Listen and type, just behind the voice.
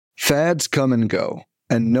Fads come and go,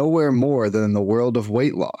 and nowhere more than in the world of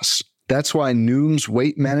weight loss. That's why Noom's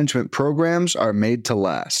weight management programs are made to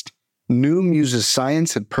last. Noom uses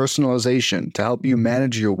science and personalization to help you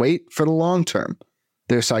manage your weight for the long term.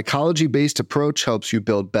 Their psychology-based approach helps you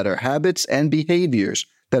build better habits and behaviors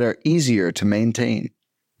that are easier to maintain.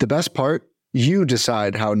 The best part? You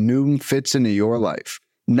decide how Noom fits into your life,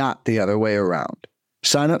 not the other way around.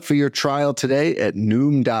 Sign up for your trial today at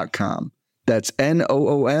Noom.com. That's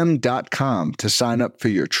Noom.com to sign up for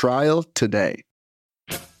your trial today.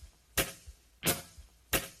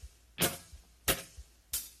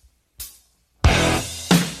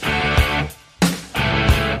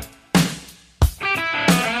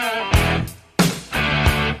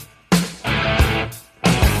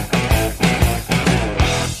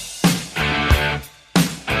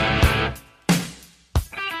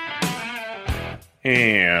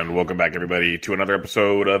 And welcome back, everybody, to another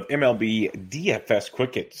episode of MLB DFS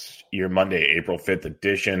Quick Hits, your Monday, April 5th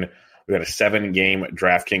edition. We got a 7-game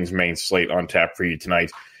DraftKings main slate on tap for you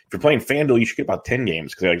tonight. If you're playing FanDuel, you should get about 10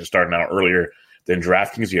 games because they like to start an hour earlier than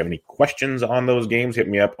DraftKings. If you have any questions on those games, hit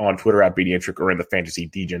me up on Twitter at BDintric or in the Fantasy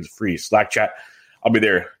Degens free Slack chat. I'll be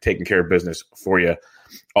there taking care of business for you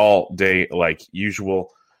all day like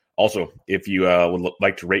usual. Also, if you would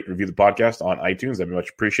like to rate and review the podcast on iTunes, that'd be much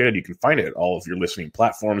appreciated. You can find it at all of your listening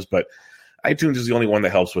platforms, but iTunes is the only one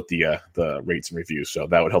that helps with the rates and reviews, so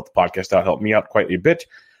that would help the podcast out, help me out quite a bit.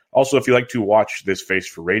 Also, if you like to watch this face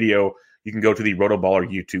for radio, you can go to the Rotoballer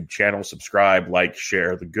YouTube channel, subscribe, like,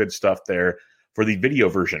 share, the good stuff there for the video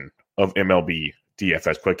version of MLB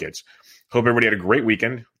DFS Quick Hits. Hope everybody had a great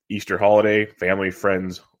weekend, Easter holiday, family,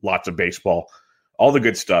 friends, lots of baseball, all the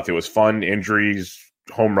good stuff. It was fun, injuries,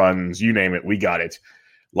 home runs, you name it, we got it.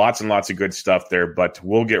 Lots and lots of good stuff there, but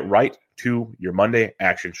we'll get right to your Monday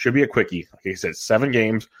action. Should be a quickie. Like I said, 7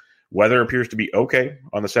 games. Weather appears to be okay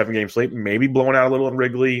on the 7-game slate. Maybe blowing out a little in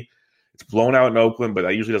Wrigley. It's blown out in Oakland, but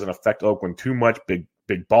that usually doesn't affect Oakland too much. Big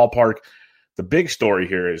ballpark. The big story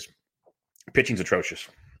here is pitching's atrocious.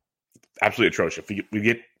 Absolutely atrocious. We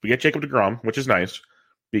get Jacob deGrom, which is nice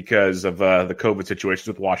because of the COVID situations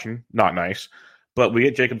with Washington. Not nice. But we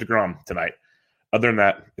get Jacob deGrom tonight. Other than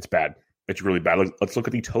that, it's bad. It's really bad. Let's look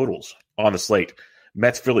at the totals on the slate.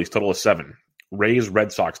 Mets, Phillies, total of 7. Rays,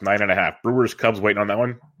 Red Sox, 9.5. Brewers, Cubs, waiting on that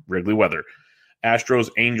one. Wrigley weather. Astros,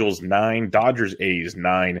 Angels, 9. Dodgers, A's,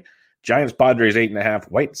 9. Giants, Padres,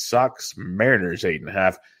 8.5. White Sox, Mariners,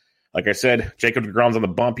 8.5. Like I said, Jacob deGrom's on the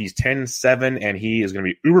bump. He's 10-7, and he is going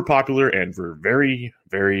to be uber popular and for very,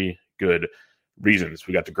 very good reasons.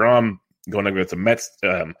 We got deGrom going against the Mets,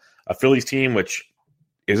 a Phillies team, which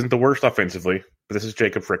isn't the worst offensively. But this is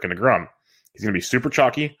Jacob frickin' deGrom. He's going to be super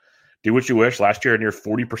chalky. Do what you wish. Last year, near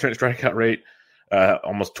 40% strikeout rate,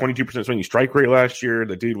 almost 22% swinging strike rate last year.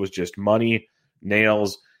 The dude was just money,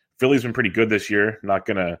 nails. Philly's been pretty good this year. Not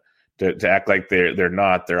going to act like they're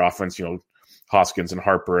not. Their offense, Hoskins and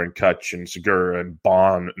Harper and Kutch and Segura and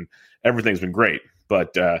Bond and everything's been great.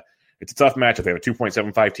 But it's a tough matchup. They have a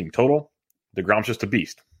 2.75 team total. deGrom's just a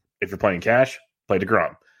beast. If you're playing cash, play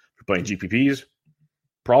deGrom. If you're playing GPPs,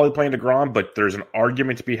 probably playing deGrom, but there's an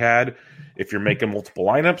argument to be had. If you're making multiple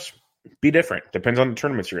lineups, be different. Depends on the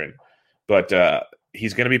tournaments you're in. But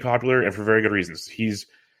he's going to be popular, and for very good reasons.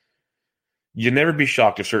 You'd never be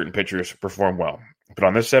shocked if certain pitchers perform well. But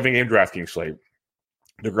on this 7-game DraftKings slate,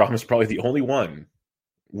 deGrom is probably the only one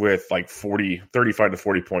with like 35 to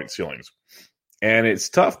 40 point ceilings. And it's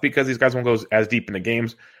tough because these guys won't go as deep into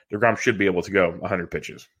games. deGrom should be able to go 100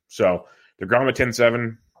 pitches. So deGrom at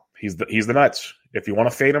 10-7, he's the nuts. If you want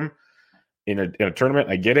to fade him in a tournament,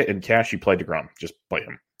 I get it. In cash, you play deGrom. Just play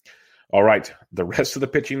him. All right. The rest of the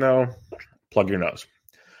pitching, though, plug your nose.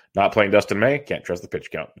 Not playing Dustin May. Can't trust the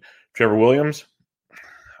pitch count. Trevor Williams.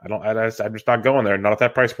 I'm just not going there. Not at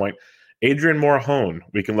that price point. Adrian Morejon.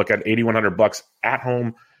 We can look at $8,100 at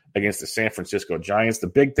home against the San Francisco Giants. The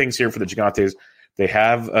big things here for the Gigantes, they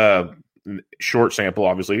have a short sample,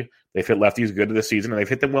 obviously. They've hit lefties good this season, and they've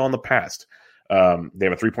hit them well in the past. They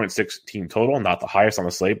have a 3.6 team total, not the highest on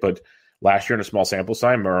the slate, but last year in a small sample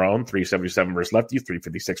size, Morejon, 377 versus lefties,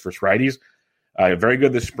 356 versus righties. Very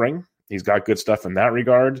good this spring. He's got good stuff in that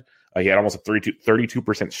regard. He had almost a 32%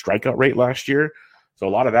 strikeout rate last year. So a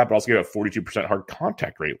lot of that, but also he had a 42% hard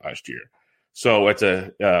contact rate last year. So it's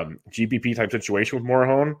a GPP type situation with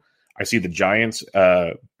Morejon. I see the Giants,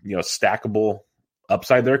 stackable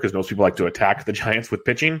upside there because most people like to attack the Giants with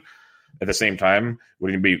pitching. At the same time,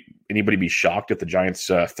 would anybody be shocked if the Giants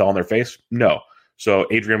fell on their face? No. So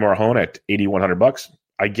Adrian Morejon at $8,100,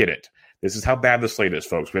 I get it. This is how bad the slate is,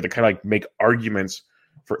 folks. We have to kind of like make arguments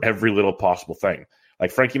for every little possible thing.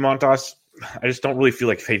 Like Frankie Montas, I just don't really feel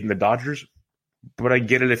like fading the Dodgers. but I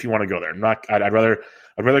get it if you want to go there. I'd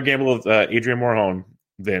rather gamble with Adrian Morejon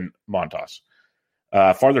than Montas.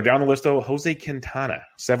 Farther down the list, though, Jose Quintana,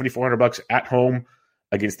 $7,400 at home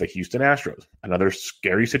against the Houston Astros. Another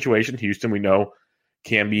scary situation. Houston, we know,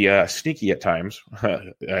 can be sneaky at times.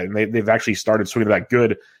 And they've actually started swinging that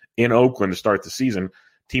good in Oakland to start the season.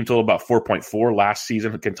 Team total about 4.4 last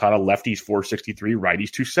season. Quintana lefties 463,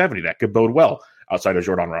 righties 270. That could bode well outside of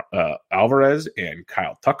Jordan Alvarez and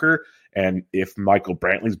Kyle Tucker. And if Michael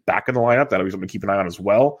Brantley's back in the lineup, that'll be something to keep an eye on as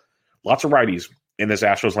well. Lots of righties in this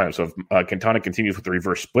Astros lineup. So if Quintana continues with the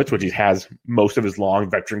reverse splits, which he has most of his long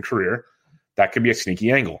veteran career, that could be a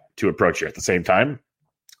sneaky angle to approach here. At the same time,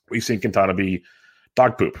 we've seen Quintana be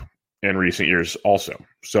dog poop in recent years also.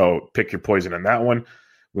 So pick your poison in that one.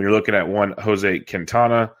 When you're looking at one Jose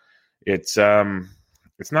Quintana, it's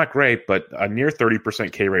not great, but a near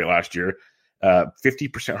 30% K rate last year,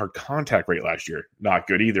 50% hard contact rate last year, not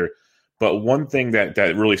good either. But one thing that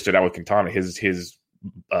really stood out with Quintana, his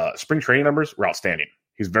spring training numbers were outstanding.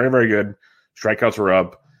 He's very, very good. Strikeouts were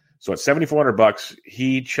up. So at $7,400,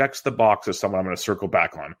 he checks the box as someone I'm going to circle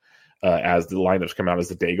back on as the lineups come out as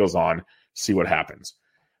the day goes on, see what happens.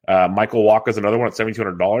 Michael Wacha is another one at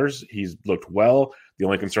 $7,200. He's looked well. The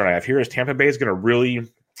only concern I have here is Tampa Bay is going to really,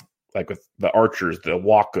 like with the Archers, the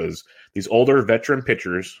Wachas, these older veteran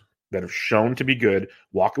pitchers that have shown to be good.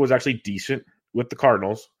 Wacha was actually decent with the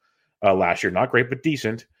Cardinals last year. Not great, but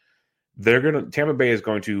decent. Tampa Bay is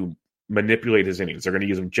going to manipulate his innings. They're going to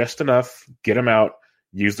use him just enough, get him out,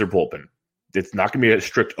 use their bullpen. It's not going to be a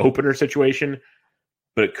strict opener situation,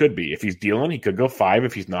 but it could be. If he's dealing, he could go 5.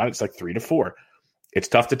 If he's not, it's like 3 to 4. It's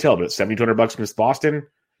tough to tell, but at $7,200 against Boston,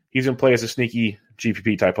 he's going to play as a sneaky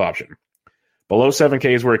GPP type option. Below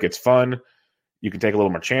 7K is where it gets fun. You can take a little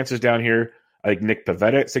more chances down here. I think Nick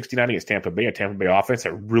Pivetta at 69 against Tampa Bay, a Tampa Bay offense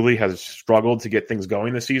that really has struggled to get things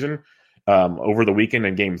going this season. Over the weekend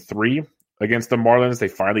in Game 3 against the Marlins, they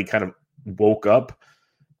finally kind of woke up,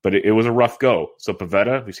 but it was a rough go. So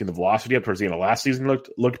Pivetta, we've seen the velocity up towards the end of last season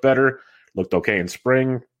looked better, looked okay in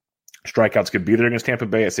spring. Strikeouts could be there against Tampa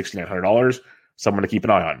Bay at $6,900. Someone to keep an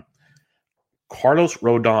eye on. Carlos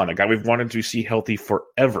Rodon, a guy we've wanted to see healthy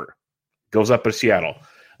forever, goes up to Seattle.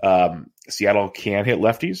 Seattle can hit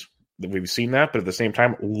lefties. We've seen that, but at the same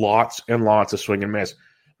time, lots and lots of swing and miss.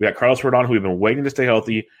 We got Carlos Rodon, who we've been waiting to stay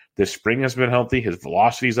healthy. This spring has been healthy. His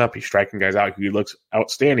velocity's up. He's striking guys out. He looks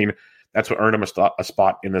outstanding. That's what earned him a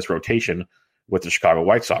spot in this rotation with the Chicago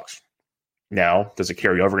White Sox. Now, does it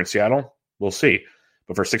carry over in Seattle? We'll see.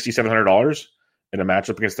 But for $6,700 in a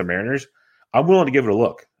matchup against the Mariners, I'm willing to give it a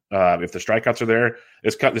look. If the strikeouts are there,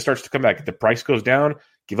 this starts to come back. If the price goes down,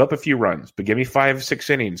 give up a few runs, but give me 5-6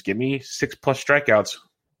 innings. Give me 6+ strikeouts.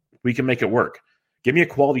 We can make it work. Give me a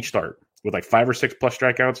quality start with like 5 or 6+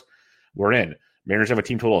 strikeouts. We're in. Mariners have a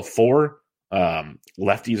team total of 4.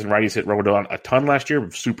 Lefties and righties hit Rodon a ton last year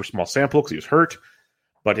with super small sample because he was hurt.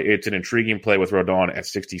 But it's an intriguing play with Rodon at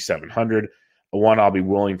 $6,700. One I'll be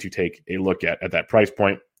willing to take a look at that price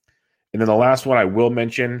point. And then the last one I will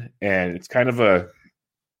mention, and it's kind of a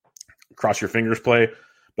cross your fingers play,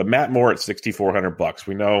 but Matt Moore at $6,400.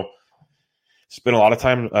 We know spent a lot of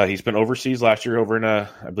time. He spent overseas last year over in, I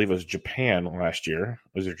believe it was Japan last year.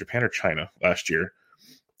 Was it Japan or China last year?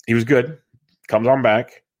 He was good. Comes on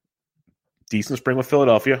back. Decent spring with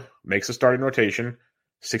Philadelphia. Makes a starting rotation.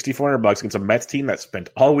 $6,400 against a Mets team that spent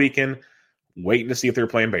all weekend waiting to see if they were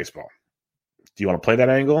playing baseball. Do you want to play that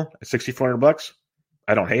angle at $6,400?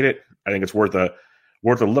 I don't hate it. I think it's worth a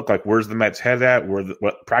look. Like, where's the Mets head at?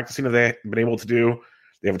 What practicing have they been able to do?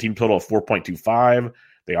 They have a team total of 4.25.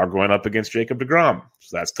 They are going up against Jacob deGrom,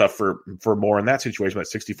 so that's tough for more in that situation. At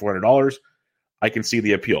 $6,400, I can see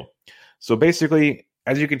the appeal. So basically,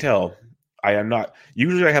 as you can tell, I am not.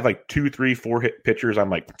 Usually, I have like 2, 3, 4 hit pitchers. I'm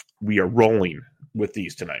like, we are rolling with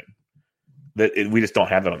these tonight. We just don't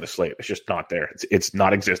have that on the slate. It's just not there. It's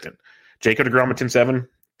not existent. Jacob deGrom at 10-7.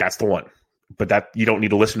 That's the one. But that you don't need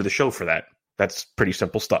to listen to the show for that. That's pretty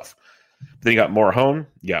simple stuff. Then you got Morejon,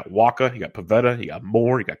 you got Wacha, you got Pivetta, you got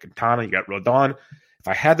Moore, you got Quintana, you got Rodon. If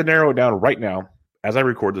I had to narrow it down right now, as I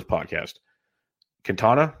record this podcast,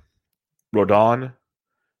 Quintana, Rodon,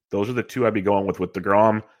 those are the two I'd be going with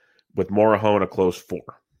DeGrom, with Morejon a close 4.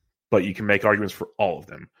 But you can make arguments for all of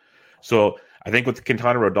them. So I think with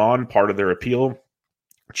Quintana, Rodon, part of their appeal,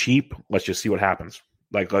 cheap. Let's just see what happens.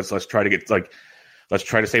 Like let's try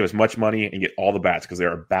to save as much money and get all the bats because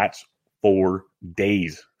there are bats for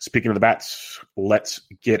days. Speaking of the bats, let's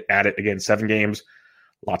get at it again. 7 games,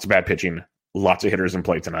 lots of bad pitching, lots of hitters in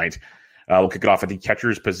play tonight. We'll kick it off at the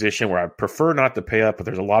catcher's position where I prefer not to pay up, but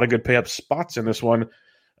there's a lot of good pay up spots in this one.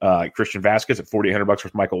 Christian Vasquez at $4,800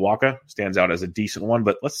 versus Michael Wacha stands out as a decent one,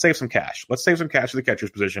 but let's save some cash. Let's save some cash at the catcher's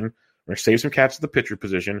position. We're going to save some cash at the pitcher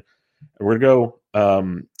position. And we're going to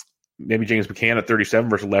go maybe James McCann at 37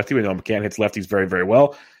 versus lefty. We know McCann hits lefties very, very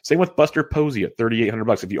well. Same with Buster Posey at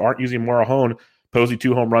 $3,800. If you aren't using Morejon, Posey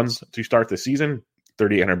 2 home runs to start the season,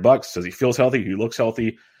 $3,800. Says he feels healthy, he looks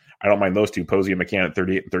healthy. I don't mind those two, Posey and McCann at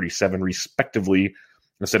 38 and 37 respectively,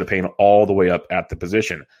 instead of paying all the way up at the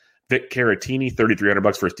position. Vic Caratini,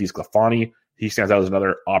 $3,300 versus DeSclafani. He stands out as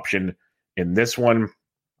another option in this one.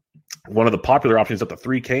 One of the popular options up to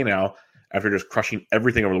 $3K now after just crushing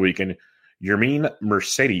everything over the weekend. Yermin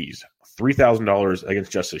Mercedes, $3,000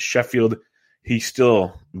 against Justice Sheffield. He's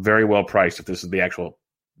still very well priced if this is the actual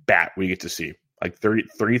bat we get to see. Like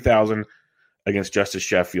 $3,000 against Justice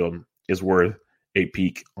Sheffield is worth a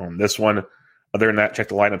peek on this one. Other than that, check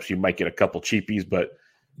the lineups. You might get a couple cheapies, but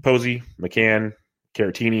Posey, McCann,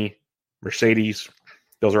 Caratini, Mercedes,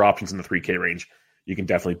 those are options in the 3K range. You can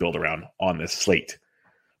definitely build around on this slate.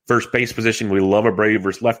 First base position, we love Abreu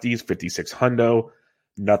versus lefties, 56 hundo.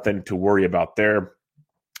 Nothing to worry about there.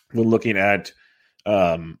 We're looking at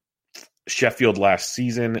Sheffield last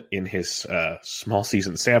season in his small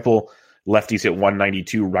season sample. Lefties hit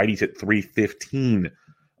 192, righties hit 315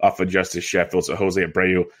 off of Justice Sheffield. So Jose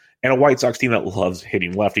Abreu and a White Sox team that loves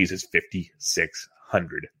hitting lefties is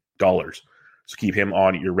 $5,600. So keep him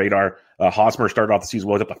on your radar. Hosmer started off the season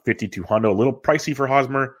well, up to 5,200. A little pricey for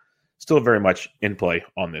Hosmer. Still very much in play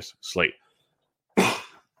on this slate.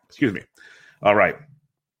 Excuse me. All right.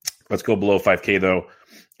 Let's go below 5K, though,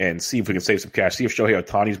 and see if we can save some cash. See if Shohei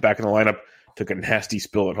Ohtani's back in the lineup. Took a nasty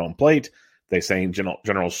spill at home plate. They saying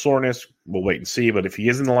general soreness. We'll wait and see. But if he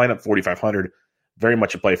is in the lineup, 4,500, very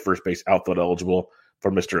much a play first base outfield eligible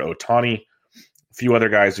for Mr. Ohtani. A few other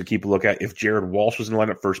guys to keep a look at. If Jared Walsh was in the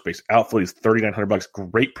lineup, first base outfield, he's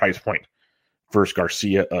 $3,900. Great price point versus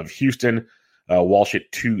Garcia of Houston. Walsh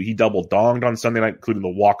hit 2. He double donged on Sunday night, including the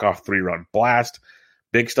walk-off 3-run blast.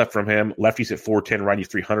 Big stuff from him. Lefties at 410,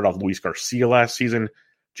 righties 300 off Luis Garcia last season.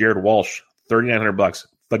 Jared Walsh, $3,900.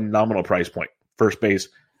 Phenomenal price point. First base,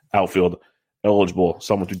 outfield, eligible.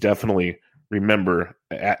 Someone to definitely remember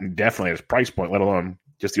at definitely at his price point, let alone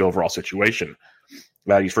just the overall situation.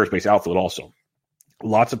 He's first base, outfield also.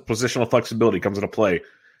 Lots of positional flexibility comes into play,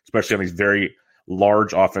 especially on these very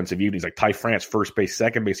large offensive evenings. Like Ty France, first base,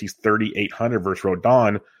 second base, he's $3,800 versus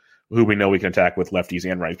Rodon, who we know we can attack with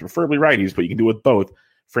lefties and righties, preferably righties, but you can do it with both.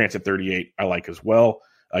 France at 38, I like as well.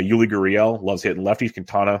 Yuli Gurriel loves hitting lefties.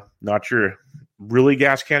 Quintana, not your really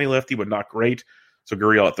gas canny lefty, but not great. So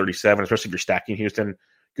Gurriel at 37, especially if you're stacking Houston.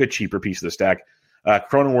 Good, cheaper piece of the stack.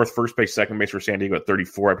 Cronenworth, first base, second base for San Diego at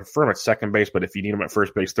 34. I prefer him at second base, but if you need him at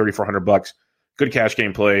first base, $3,400. Good cash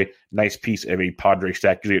game play. Nice piece of a Padre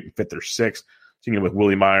stack. Usually it can fit their 6. So you can with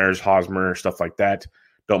Willie Myers, Hosmer, stuff like that.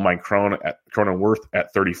 Don't mind Cronenworth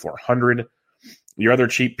at 3,400. Your other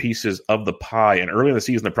cheap pieces of the pie, and early in the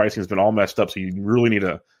season, the pricing has been all messed up, so you really need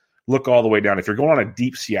to look all the way down. If you're going on a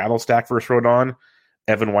deep Seattle stack versus Rodon,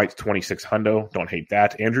 Evan White's 2,600. Don't hate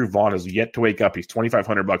that. Andrew Vaughn has yet to wake up. He's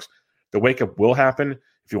 $2,500. The wake up will happen.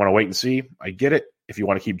 If you want to wait and see, I get it. If you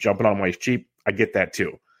want to keep jumping on him while he's cheap, I get that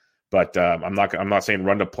too. But I'm not saying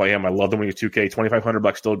run to play him. I love him when he's 2K.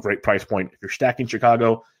 $2,500, still a great price point. If you're stacking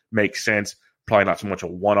Chicago, makes sense. Probably not so much a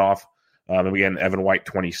one-off. And again, Evan White,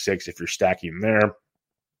 26 if you're stacking there.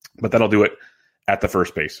 But that'll do it at the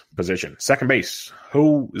first base position. Second base,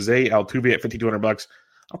 Jose Altuve at $5,200.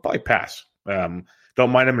 I'll probably pass.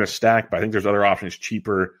 Don't mind him in a stack, but I think there's other options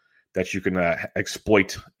cheaper that you can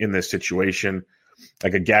exploit in this situation.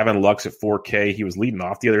 Like a Gavin Lux at 4K. He was leading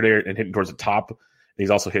off the other day and hitting towards the top. And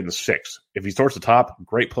he's also hitting 6. If he's towards the top,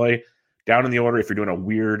 great play. Down in the order, if you're doing a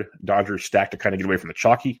weird Dodgers stack to kind of get away from the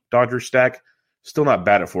chalky Dodgers stack, still not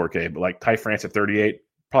bad at 4K. But like Ty France at 38,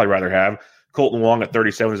 probably rather have. Colton Wong at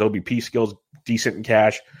 37, his OBP skills, decent in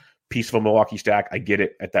cash. Piece of a Milwaukee stack, I get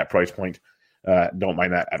it at that price point. Don't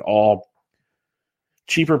mind that at all.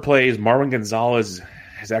 Cheaper plays, Marwin Gonzalez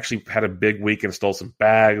has actually had a big week and stole some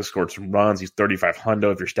bags, scored some runs. He's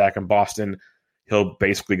 3,500. If you're stacking Boston, he'll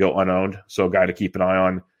basically go unowned. So a guy to keep an eye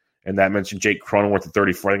on. And that mentioned Jake Cronenworth at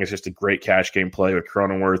 34. I think it's just a great cash game play with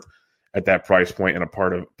Cronenworth at that price point and a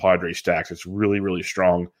part of Padre stacks. It's really, really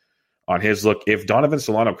strong on his look. If Donovan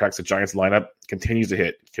Solano cracks the Giants lineup, continues to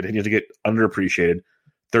get underappreciated,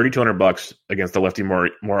 $3,200 against the lefty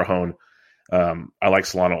Morejon. I like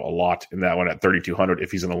Solano a lot in that one at 3,200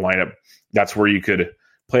 if he's in the lineup. That's where you could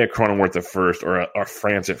play a Cronenworth at first or a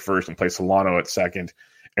France at first and play Solano at second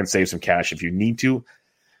and save some cash if you need to.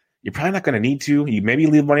 You're probably not going to need to. You maybe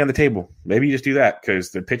leave money on the table. Maybe you just do that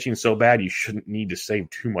because the pitching is so bad you shouldn't need to save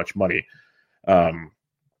too much money.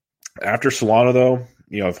 After Solano, though,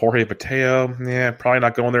 if Jorge Mateo, probably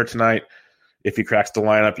not going there tonight. If he cracks the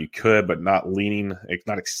lineup, you could, but not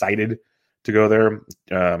excited to go there.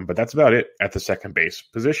 But that's about it at the second base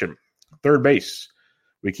position. Third base,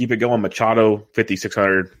 we keep it going. Machado,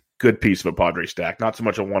 5,600, good piece of a Padres stack. Not so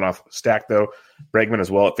much a one-off stack, though. Bregman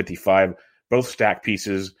as well at 55. Both stack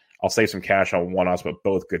pieces. I'll save some cash on one-offs, but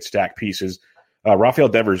both good stack pieces. Rafael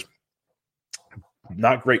Devers,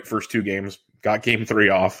 not great first two games. Got game 3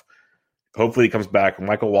 off. Hopefully he comes back.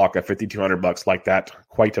 Michael Wacha, $5,200, like that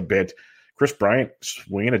quite a bit. Chris Bryant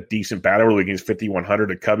swinging a decent bat over against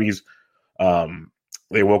 5,100 at Cubbies.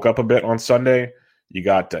 They woke up a bit on Sunday. You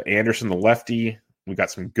got Anderson, the lefty. We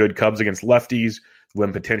got some good Cubs against lefties.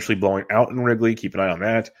 When potentially blowing out in Wrigley. Keep an eye on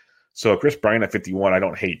that. So Chris Bryant at 51, I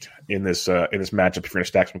don't hate in this matchup if you're going to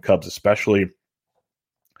stack some Cubs, especially.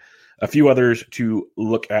 A few others to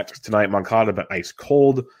look at tonight. Moncada, but ice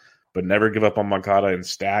cold, but never give up on Moncada in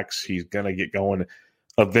stacks. He's going to get going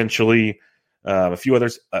eventually. A few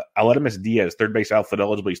others. Aledmus Diaz, third base outfield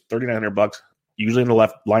eligible. He's $3,900. Usually in the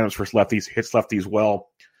left lineups versus lefties, hits lefties well.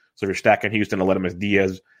 So if you're stacking Houston, Aledmus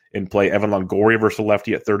Diaz in play. Evan Longoria versus the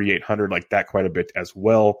lefty at 3,800, like that quite a bit as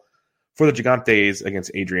well. For the Gigantes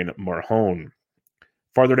against Adrian Marjon.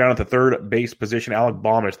 Farther down at the third base position, Alec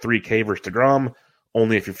Baum is $3K versus DeGrom.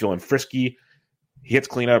 Only if you're feeling frisky. He hits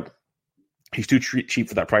cleanup. He's too cheap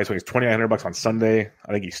for that price. So he's $2,900 on Sunday.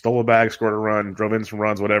 I think he stole a bag, scored a run, drove in some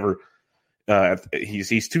runs, whatever.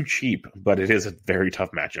 He's too cheap, but it is a very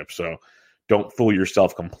tough matchup. So don't fool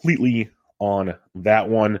yourself completely on that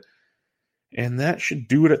one. And that should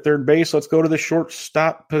do it at third base. Let's go to the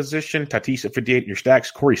shortstop position. Tatis at 58 in your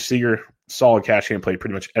stacks. Corey Seager, solid cash game play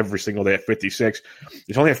pretty much every single day at 56.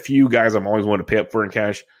 There's only a few guys I'm always willing to pay up for in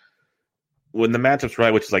cash. When the matchup's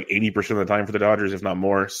right, which is like 80% of the time for the Dodgers, if not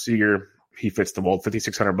more, Seager, he fits the mold.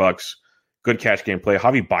 $5,600. Good cash game play.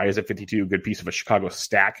 Javi Baez at 52, good piece of a Chicago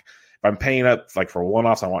stack. If I'm paying up like for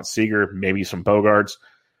one-offs, I want Seager, maybe some Bogarts.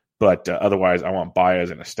 But otherwise, I want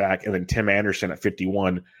Baez in a stack. And then Tim Anderson at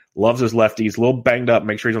 51. Loves his lefties. A little banged up.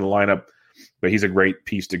 Make sure he's in the lineup. But he's a great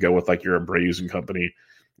piece to go with like your Abreu's and company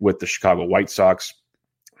with the Chicago White Sox.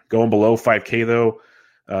 Going below 5K, though,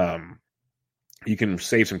 you can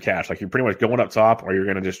save some cash. Like you're pretty much going up top, or you're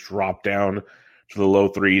going to just drop down to the low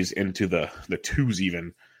threes into the twos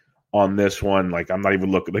even on this one. Like I'm not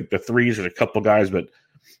even looking. Like the threes, there's a couple guys, but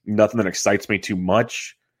nothing that excites me too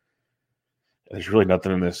much. There's really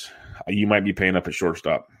nothing in this. You might be paying up at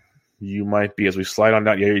shortstop. You might be, as we slide on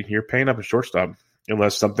down, you're paying up at shortstop.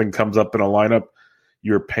 Unless something comes up in a lineup,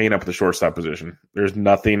 you're paying up at the shortstop position. There's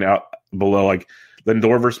nothing out below. Like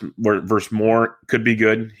Lindor versus Moore could be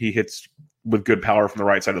good. He hits with good power from the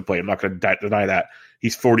right side of the plate. I'm not going to deny that.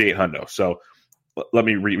 He's 48 hundo. So let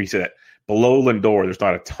me reset that. Below Lindor, there's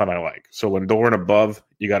not a ton I like. So Lindor and above,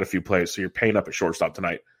 you got a few plays. So you're paying up at shortstop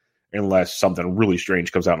tonight unless something really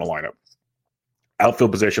strange comes out in the lineup.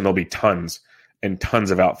 Outfield position, there'll be tons and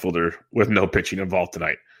tons of outfielder with no pitching involved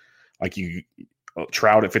tonight. Like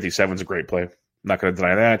Trout at 57 is a great play. I'm not going to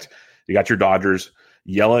deny that. You got your Dodgers.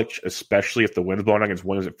 Yelich, especially if the wind's blowing against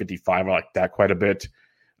Williams at 55, I like that quite a bit.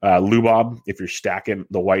 Lubob, if you're stacking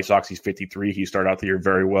the White Sox, he's 53. He started out the year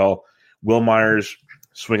very well. Will Myers,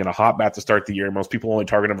 swinging a hot bat to start the year. Most people only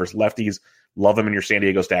target him versus lefties. Love him in your San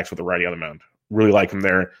Diego stacks with the righty on the mound. Really like him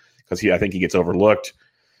there because I think he gets overlooked.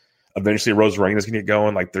 Eventually, Rosarena's going to get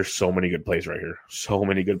going. Like, there's so many good plays right here. So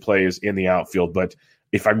many good plays in the outfield. But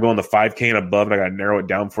if I'm going the 5K and above and I got to narrow it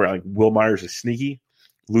down for it, like Will Myers is sneaky.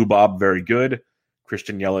 Lou Bob, very good.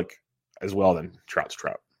 Christian Yelich as well. Then Trout's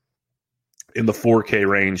Trout. In the 4K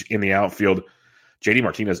range in the outfield, JD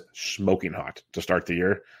Martinez smoking hot to start the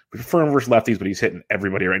year. We prefer him versus lefties, but he's hitting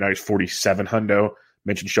everybody right now. He's 47 hundo.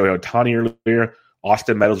 Mentioned Shohei Ohtani earlier.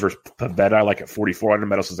 Austin Meadows versus Pavetta, I like at 44. Austin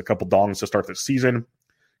Meadows has a couple dongs to start the season.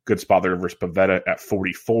 Good spot there versus Pavetta at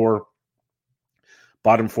 44.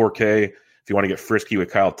 Bottom 4K, if you want to get frisky with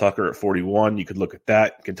Kyle Tucker at 41, you could look at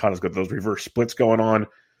that. Quintana's got those reverse splits going on.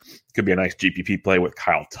 Could be a nice GPP play with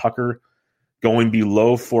Kyle Tucker. Going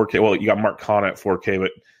below 4K, well, you got Mark Canha at 4K,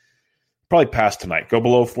 but probably past tonight. Go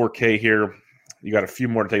below 4K here. You got a few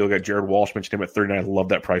more to take a look at. Jared Walsh mentioned him at 39. Love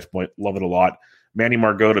that price point. Love it a lot. Manny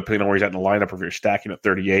Margot, depending on where he's at in the lineup, if you're stacking at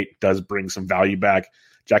 38, does bring some value back.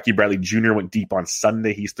 Jackie Bradley Jr. went deep on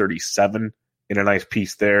Sunday. He's 37 in a nice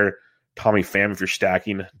piece there. Tommy Pham, if you're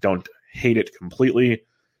stacking, don't hate it completely.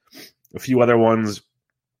 A few other ones.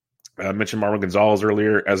 I mentioned Marlon Gonzalez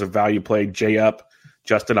earlier as a value play. Jay Up,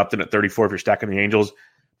 Justin Upton at 34 if you're stacking the Angels.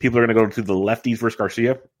 People are going to go to the lefties versus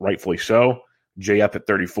Garcia, rightfully so. Jay Up at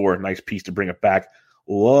 34, nice piece to bring it back.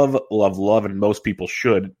 Love, and most people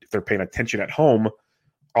should if they're paying attention at home.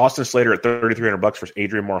 Austin Slater at $3,300 versus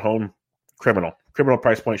Adrian Marjon. criminal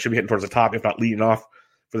price point. Should be hitting towards the top, if not leading off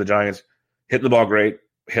for the Giants. Hitting the ball great,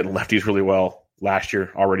 hitting lefties really well last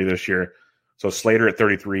year, already this year. So Slater at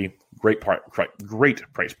 33, great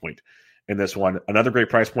price point in this one. Another great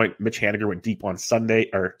price point, Mitch Haniger went deep on Saturday.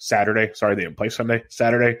 Sorry, they didn't play Sunday.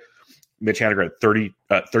 Saturday, Mitch Haniger at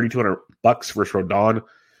 $3,200 versus Rodon.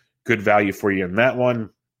 Good value for you in that one.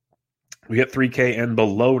 We hit 3K and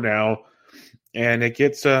below now, and it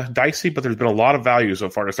gets dicey, but there's been a lot of value so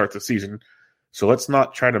far to start the season. So let's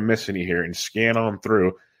not try to miss any here and scan on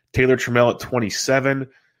through. Taylor Trammell at 27.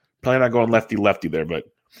 Probably not going lefty there, but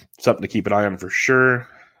something to keep an eye on for sure.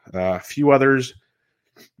 A few others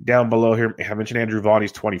down below here. I mentioned Andrew Vaughn.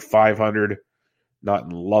 He's 2,500. Not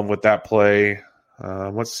in love with that play.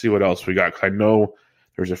 Let's see what else we got. I know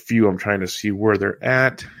there's a few I'm trying to see where they're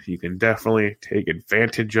at. You can definitely take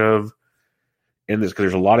advantage of in this because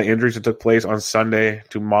there's a lot of injuries that took place on Sunday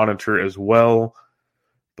to monitor as well.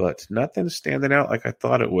 But nothing standing out like I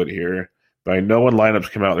thought it would here. But I know when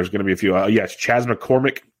lineups come out, there's going to be a few. Yes, Chas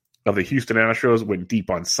McCormick of the Houston Astros went deep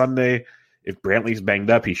on Sunday. If Brantley's banged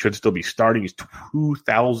up, he should still be starting. He's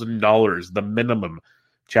 $2,000, the minimum.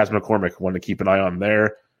 Chas McCormick, one to keep an eye on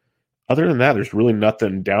there. Other than that, there's really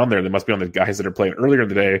nothing down there. They must be on the guys that are playing earlier in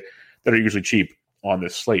the day that are usually cheap on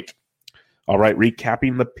this slate. All right,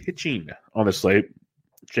 recapping the pitching on the slate.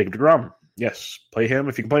 Jacob deGrom. Yes, play him.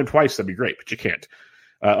 If you can play him twice, that'd be great, but you can't.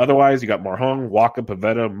 Otherwise, you got Marhong, Waka,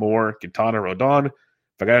 Pivetta, Moore, Quintana, Rodon.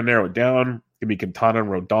 If I got to narrow it down, give me Quintana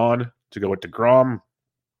and Rodon to go with deGrom.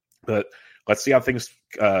 But let's see how things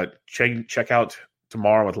check out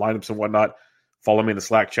tomorrow with lineups and whatnot. Follow me in the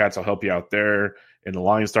Slack chats. I'll help you out there. In the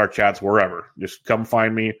Lion Star chats, wherever. Just come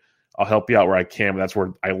find me. I'll help you out where I can. That's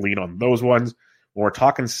where I lean on those ones. When we're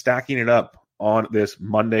talking stacking it up on this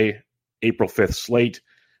Monday, April 5th slate,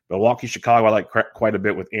 Milwaukee, Chicago, I like quite a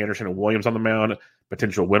bit with Anderson and Williams on the mound.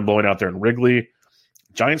 Potential wind blowing out there in Wrigley.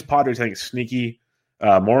 Giants, Padres, I think sneaky.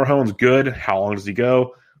 Morehome's good. How long does he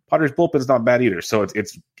go? Padres bullpen's not bad either. So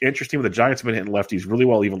it's interesting. The Giants have been hitting lefties really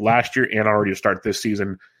well even last year and already to start this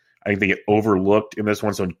season. I think they get overlooked in this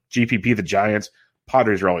one. So GPP, the Giants,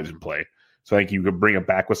 Padres are always in play. So I think you could bring it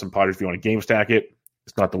back with some Padres if you want to game stack it.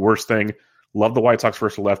 It's not the worst thing. Love the White Sox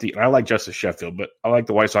versus lefty. And I like Justice Sheffield, but I like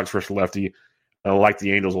the White Sox versus lefty. I like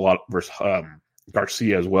the Angels a lot versus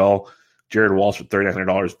Garcia as well. Jared Walsh at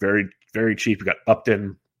 $3,900. Very, very cheap. You got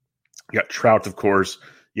Upton. You got Trout, of course.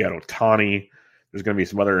 You got Ohtani. There's going to be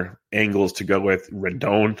some other angles to go with.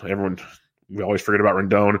 Rendon. We always forget about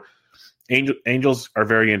Rendon. Angels are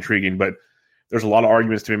very intriguing, but there's a lot of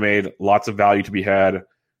arguments to be made, lots of value to be had.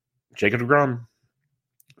 Jacob deGrom,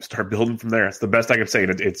 start building from there. That's the best I can say.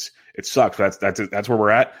 It sucks. That's where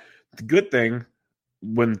we're at. The good thing,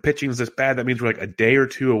 when pitching's this bad, that means we're like a day or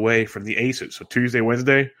two away from the aces. So Tuesday,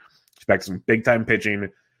 Wednesday, expect some big time pitching,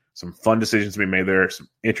 some fun decisions to be made there, some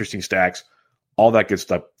interesting stacks, all that good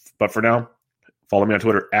stuff. But for now, follow me on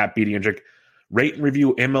Twitter at BDintric. Rate and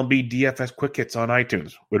review MLB DFS Quick Hits on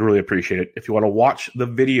iTunes. We'd really appreciate it. If you want to watch the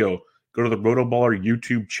video, go to the RotoBaller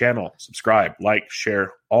YouTube channel. Subscribe, like,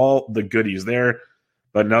 share, all the goodies there.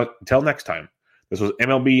 But now, until next time, this was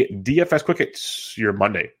MLB DFS Quick Hits, your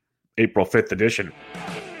Monday, April 5th edition.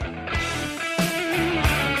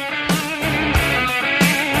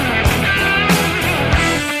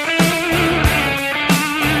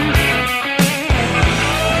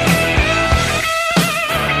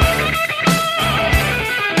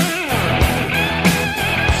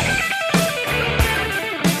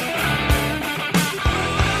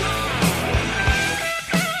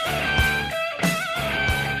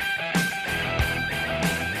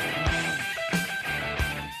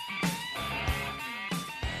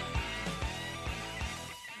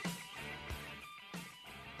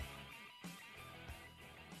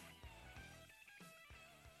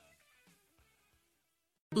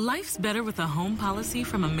 Life's better with a home policy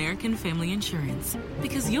from American Family Insurance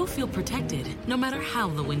because you'll feel protected no matter how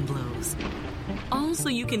the wind blows. All so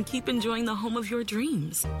you can keep enjoying the home of your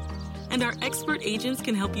dreams. And our expert agents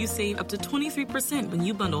can help you save up to 23% when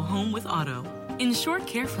you bundle home with auto. Insure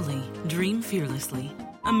carefully, dream fearlessly.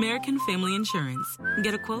 American Family Insurance.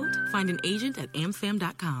 Get a quote? Find an agent at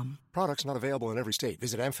amfam.com. Products not available in every state.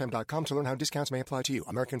 Visit amfam.com to learn how discounts may apply to you.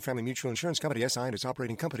 American Family Mutual Insurance Company, SI and its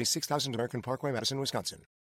operating company, 6000 American Parkway, Madison, Wisconsin.